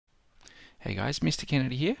Hey guys, Mr.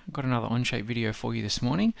 Kennedy here. I've got another Onshape video for you this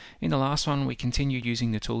morning. In the last one we continued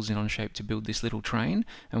using the tools in Onshape to build this little train,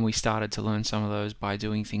 and we started to learn some of those by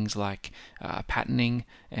doing things like patterning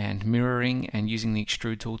and mirroring and using the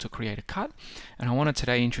Extrude tool to create a cut. And I want to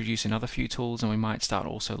today introduce another few tools, and we might start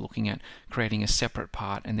also looking at creating a separate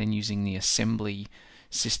part and then using the assembly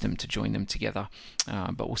system to join them together.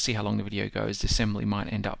 But we'll see how long the video goes. The assembly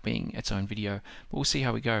might end up being its own video, but we'll see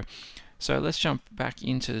how we go. So let's jump back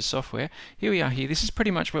into the software. Here we are here. This is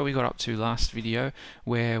pretty much where we got up to last video,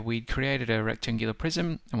 where we'd created a rectangular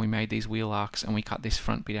prism and we made these wheel arcs and we cut this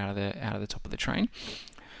front bit out of the top of the train.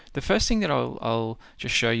 The first thing that I'll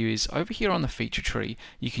just show you is over here on the feature tree,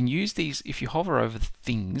 you can use these, if you hover over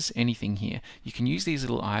things, anything here, you can use these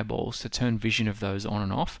little eyeballs to turn vision of those on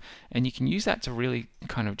and off, and you can use that to really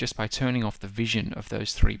kind of, just by turning off the vision of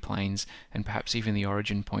those three planes and perhaps even the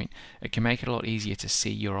origin point, it can make it a lot easier to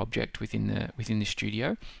see your object within the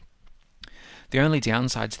studio. The only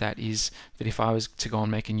downside to that is that if I was to go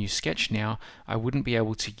and make a new sketch now, I wouldn't be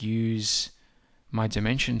able to use my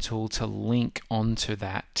dimension tool to link onto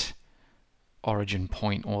that origin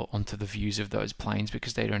point or onto the views of those planes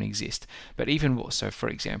because they don't exist. But even so, for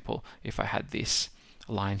example, if I had this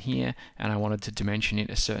line here and I wanted to dimension it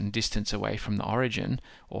a certain distance away from the origin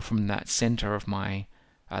or from that center of my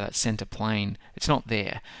that center plane, it's not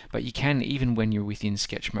there. But you can, even when you're within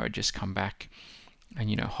sketch mode, just come back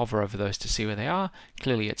and hover over those to see where they are.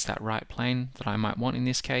 Clearly it's that right plane that I might want in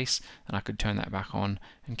this case, and I could turn that back on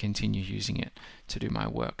and continue using it to do my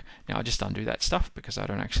work. Now I'll just undo that stuff because I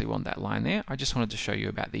don't actually want that line there. I just wanted to show you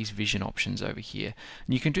about these vision options over here.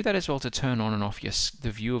 And you can do that as well to turn on and off the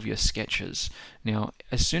view of your sketches. Now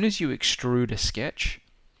as soon as you extrude a sketch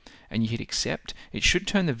and you hit accept, it should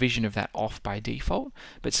turn the vision of that off by default,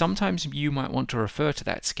 but sometimes you might want to refer to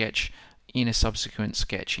that sketch in a subsequent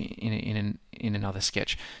sketch, in another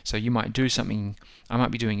sketch. So you might do something, I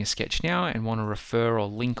might be doing a sketch now and want to refer or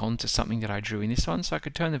link on to something that I drew in this one, so I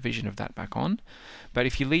could turn the vision of that back on. But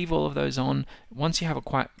if you leave all of those on, once you have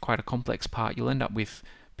quite a complex part, you'll end up with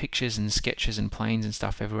pictures and sketches and planes and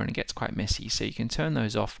stuff everywhere, and it gets quite messy. So you can turn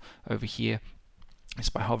those off over here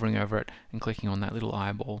just by hovering over it and clicking on that little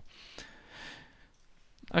eyeball.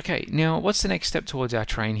 Okay, now what's the next step towards our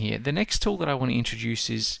train here? The next tool that I want to introduce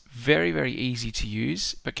is very easy to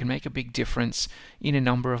use, but can make a big difference in a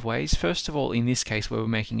number of ways. First of all, in this case where we're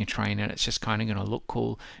making a train and it's just kind of going to look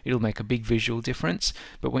cool, it'll make a big visual difference.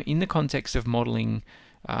 But when in the context of modeling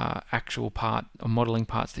actual part or modeling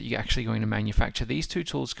parts that you're actually going to manufacture, these two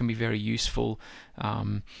tools can be very useful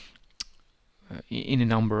in a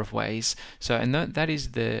number of ways. So, and that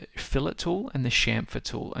is the Fillet tool and the Chamfer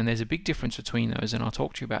tool, and there's a big difference between those, and I'll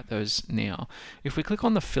talk to you about those now. If we click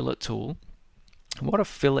on the Fillet tool, what a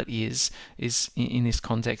fillet is in this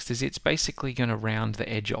context is it's basically going to round the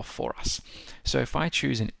edge off for us. So if I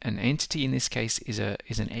choose an entity, in this case is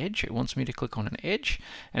an edge, it wants me to click on an edge,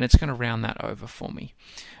 and it's going to round that over for me.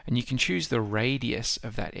 And you can choose the radius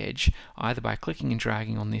of that edge either by clicking and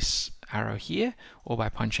dragging on this arrow here, or by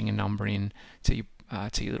punching a number in to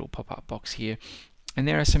your little pop-up box here. And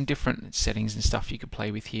there are some different settings and stuff you could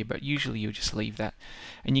play with here, but usually you'll just leave that.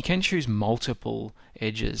 And you can choose multiple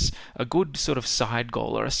edges. A good sort of side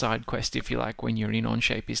goal or a side quest, if you like, when you're in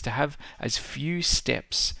Onshape is to have as few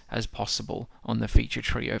steps as possible on the feature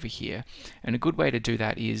tree over here. And a good way to do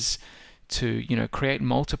that is to create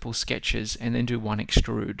multiple sketches and then do one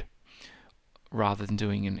extrude, rather than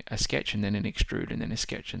doing a sketch and then an extrude and then a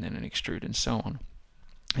sketch and then an extrude and so on.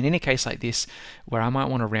 And in a case like this, where I might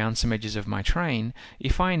want to round some edges of my train,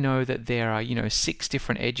 if I know that there are 6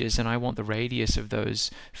 different edges and I want the radius of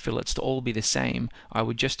those fillets to all be the same, I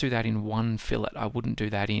would just do that in one fillet. I wouldn't do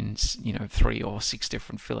that in 3 or 6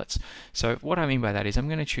 different fillets. So what I mean by that is I'm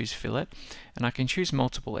going to choose fillet, and I can choose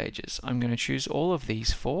multiple edges. I'm going to choose all of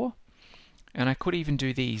these 4. And I could even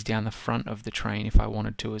do these down the front of the train if I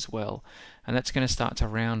wanted to as well. And that's going to start to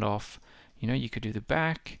round off, you could do the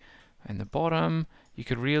back and the bottom. You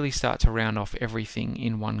could really start to round off everything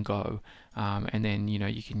in one go. And then,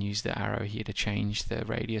 you can use the arrow here to change the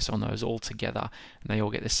radius on those all together, and they all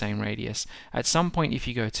get the same radius. At some point, if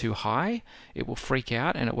you go too high, it will freak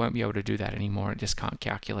out and it won't be able to do that anymore. It just can't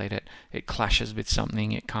calculate it. It clashes with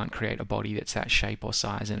something. It can't create a body that's that shape or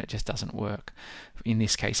size, and it just doesn't work. In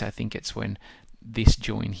this case, I think it's when this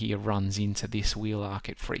join here runs into this wheel arc,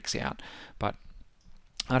 it freaks out. But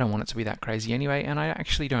I don't want it to be that crazy anyway, and I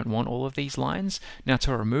actually don't want all of these lines. Now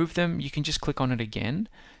to remove them, you can just click on it again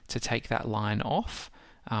to take that line off,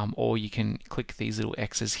 or you can click these little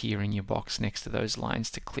X's here in your box next to those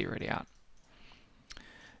lines to clear it out.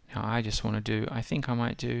 Now I just want to do, I think I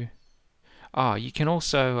might do, you can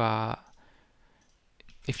also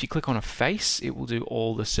if you click on a face, it will do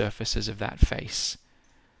all the surfaces of that face.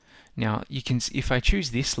 Now you can, if I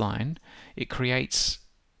choose this line, it creates,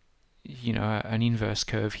 you know, an inverse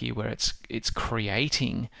curve here where it's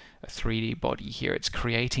creating a 3D body here. It's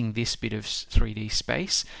creating this bit of 3D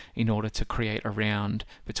space in order to create a round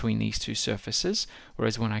between these two surfaces,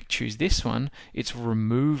 whereas when I choose this one, it's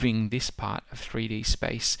removing this part of 3D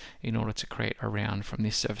space in order to create a round from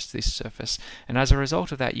this surface to this surface. And as a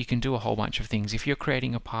result of that, you can do a whole bunch of things. If you're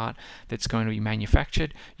creating a part that's going to be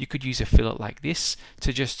manufactured, you could use a fillet like this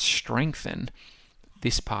to just strengthen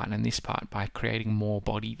this part and this part by creating more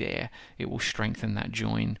body there. It will strengthen that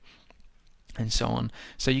join and so on.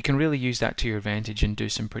 So you can really use that to your advantage and do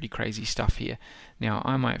some pretty crazy stuff here. Now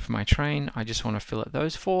I might, for my train, I just want to fillet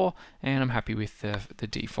those 4, and I'm happy with the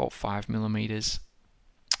default 5mm.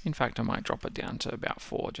 In fact, I might drop it down to about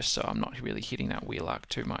 4 just so I'm not really hitting that wheel arc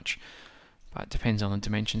too much. But it depends on the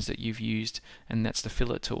dimensions that you've used, and that's the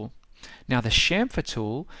fillet tool. Now the chamfer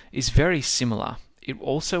tool is very similar. It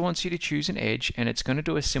also wants you to choose an edge, and it's going to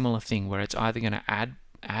do a similar thing where it's either going to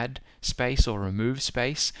add space or remove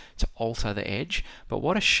space to alter the edge. But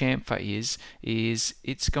what a chamfer is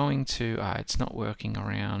it's going to, it's not working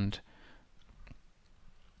around.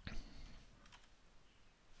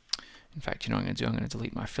 In fact, you know what I'm going to do? I'm going to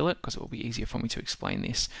delete my fillet because it will be easier for me to explain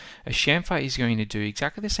this. A chamfer is going to do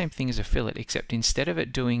exactly the same thing as a fillet, except instead of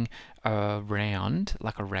it doing a round,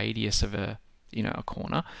 like a radius of a, you know, a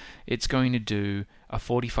corner, it's going to do a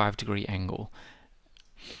 45-degree angle.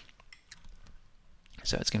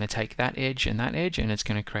 So it's going to take that edge, and it's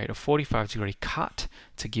going to create a 45-degree cut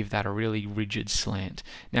to give that a really rigid slant.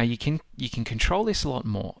 Now you can control this a lot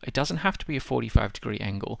more. It doesn't have to be a 45-degree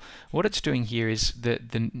angle. What it's doing here is the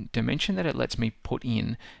dimension that it lets me put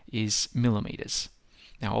in is millimeters.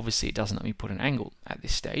 Now obviously it doesn't let me put an angle at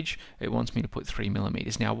this stage. It wants me to put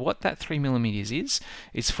 3mm. Now what that 3mm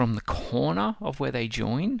is from the corner of where they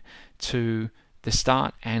join to the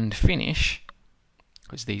start and finish,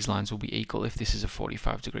 because these lines will be equal if this is a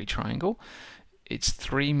 45-degree triangle. It's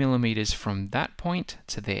 3mm from that point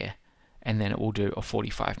to there, and then it will do a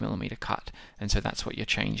 45mm cut. And so that's what you're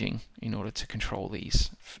changing in order to control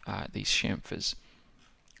these chamfers.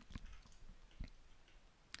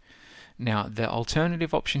 Now the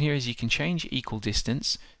alternative option here is you can change equal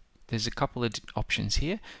distance. There's a couple of options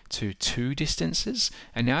here to 2 distances,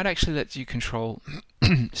 and now it actually lets you control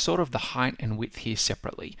sort of the height and width here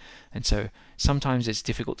separately. And so sometimes it's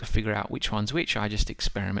difficult to figure out which one's which. I just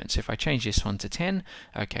experiment. So if I change this one to 10,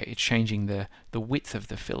 okay, it's changing the width of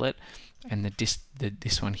the fillet, and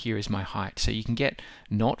this one here is my height. So you can get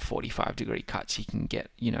not 45-degree cuts. You can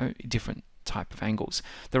get, you know, different type of angles.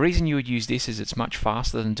 The reason you would use this is it's much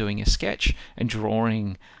faster than doing a sketch and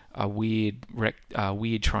drawing a weird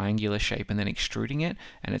triangular shape and then extruding it,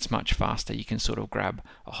 and it's much faster. You can sort of grab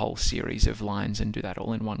a whole series of lines and do that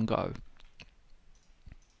all in one go.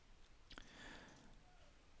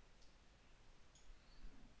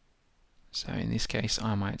 So in this case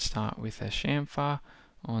I might start with a chamfer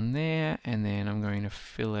on there, and then I'm going to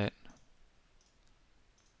fillet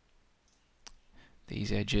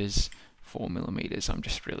these edges 4mm. I'm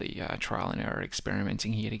just really trial and error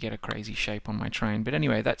experimenting here to get a crazy shape on my train. But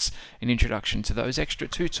anyway, that's an introduction to those extra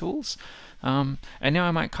 2 tools. And now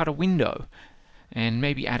I might cut a window and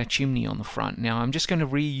maybe add a chimney on the front. Now I'm just going to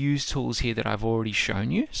reuse tools here that I've already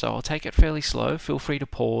shown you, so I'll take it fairly slow. Feel free to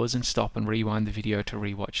pause and stop and rewind the video to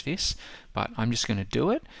rewatch this, but I'm just going to do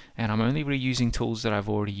it, and I'm only reusing tools that I've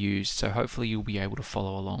already used, so hopefully you'll be able to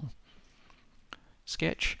follow along.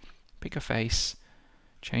 Sketch, pick a face,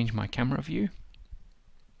 change my camera view.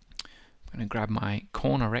 I'm going to grab my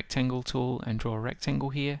corner rectangle tool and draw a rectangle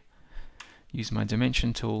here. Use my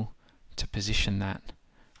dimension tool to position that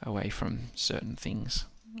away from certain things.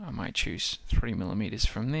 I might choose 3mm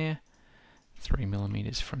from there,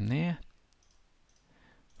 3mm from there,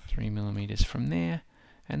 3mm from there,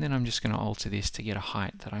 and then I'm just going to alter this to get a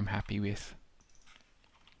height that I'm happy with.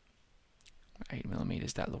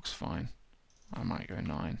 8mm, that looks fine. I might go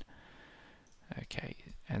 9. Okay,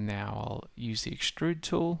 and now I'll use the extrude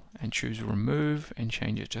tool and choose remove and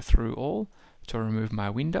change it to through all to remove my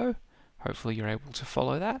window. Hopefully you're able to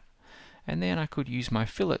follow that. And then I could use my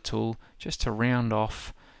fillet tool just to round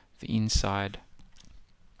off the inside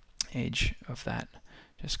edge of that,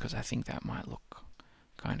 just because I think that might look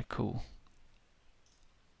kind of cool.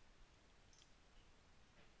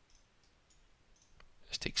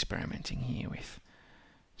 Just experimenting here with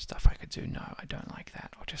stuff I could do. No, I don't like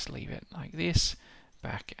that. I'll just leave it like this,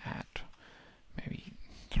 back at maybe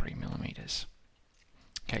 3mm.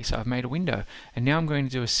 Okay, so I've made a window, and now I'm going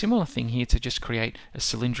to do a similar thing here to just create a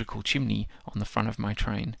cylindrical chimney on the front of my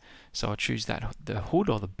train. So I'll choose that, the hood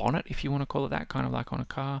or the bonnet, if you want to call it that, kind of like on a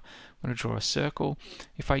car. I'm going to draw a circle.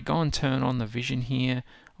 If I go and turn on the vision here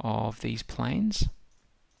of these planes,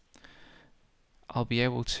 I'll be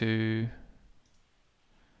able to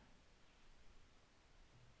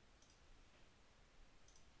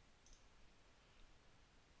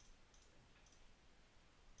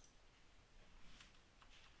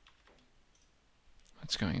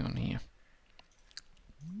what's going on here?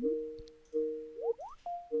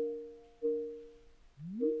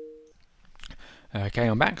 Okay,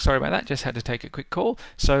 I'm back. Sorry about that. Just had to take a quick call.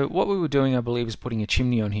 So what we were doing, I believe, is putting a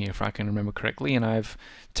chimney on here, if I can remember correctly, and I've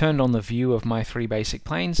turned on the view of my 3 basic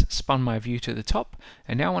planes, spun my view to the top,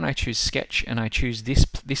 and now when I choose sketch and I choose this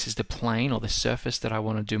is the plane or the surface that I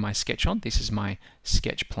want to do my sketch on. This is my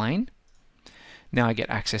sketch plane. Now I get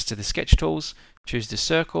access to the sketch tools, choose the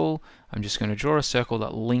circle. I'm just going to draw a circle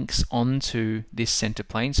that links onto this center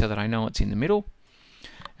plane so that I know it's in the middle.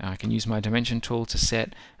 I can use my dimension tool to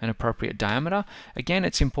set an appropriate diameter. Again,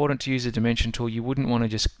 it's important to use a dimension tool. You wouldn't want to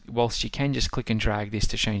just, whilst you can just click and drag this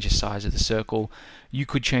to change the size of the circle, you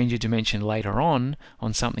could change a dimension later on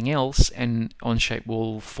something else, and Onshape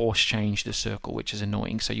will force change the circle, which is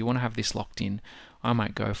annoying. So you want to have this locked in. I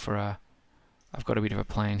might go for I've got a bit of a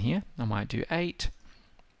plan here. I might do 8,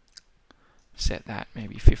 set that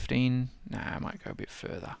maybe 15. Nah, I might go a bit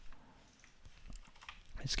further.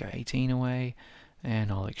 Let's go 18 away.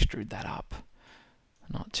 And I'll extrude that up,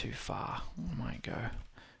 not too far. I might go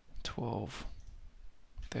 12,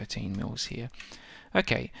 13 mils here.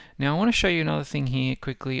 Okay, now I want to show you another thing here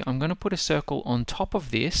quickly. I'm going to put a circle on top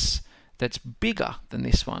of this that's bigger than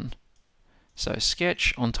this one. So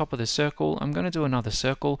sketch on top of the circle. I'm going to do another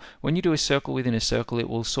circle. When you do a circle within a circle, it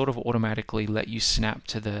will sort of automatically let you snap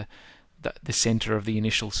to the center of the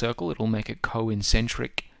initial circle. It'll make a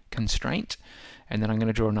concentric constraint. And then I'm going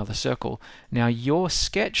to draw another circle. Now your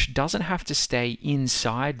sketch doesn't have to stay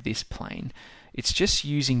inside this plane. It's just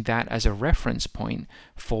using that as a reference point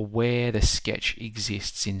for where the sketch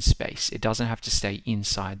exists in space. It doesn't have to stay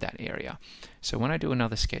inside that area. So when I do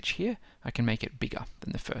another sketch here, I can make it bigger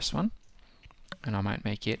than the first one. And I might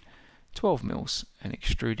make it 12 mils and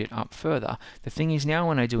extrude it up further. The thing is, now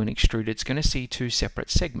when I do an extrude, it's going to see 2 separate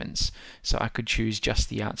segments. So I could choose just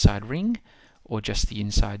the outside ring or just the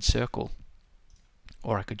inside circle.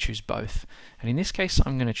 Or I could choose both. And in this case,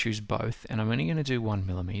 I'm going to choose both, and I'm only going to do 1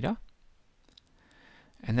 millimeter.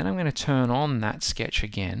 And then I'm going to turn on that sketch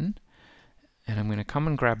again, and I'm going to come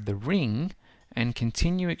and grab the ring and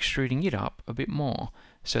continue extruding it up a bit more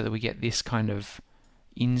so that we get this kind of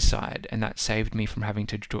inside, and that saved me from having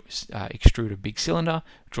to extrude a big cylinder,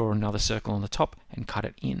 draw another circle on the top, and cut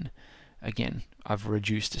it in. Again, I've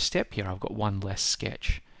reduced a step here. I've got 1 less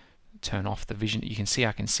sketch. Turn off the vision. You can see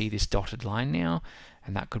I can see this dotted line now,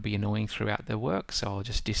 and that could be annoying throughout the work, so I'll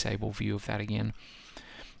just disable view of that again.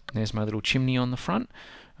 There's my little chimney on the front,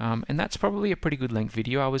 and that's probably a pretty good length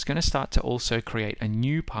video. I was going to start to also create a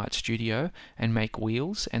new part studio and make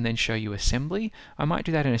wheels and then show you assembly. I might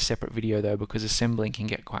do that in a separate video though, because assembling can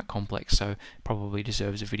get quite complex, so probably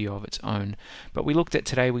deserves a video of its own. But we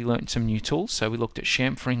learned some new tools. So we looked at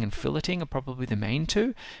chamfering and filleting are probably the main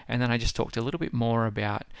 2, and then I just talked a little bit more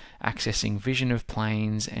about accessing vision of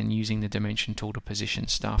planes and using the dimension tool to position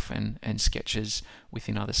stuff and sketches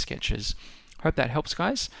within other sketches. Hope that helps,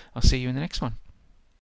 guys. I'll see you in the next one.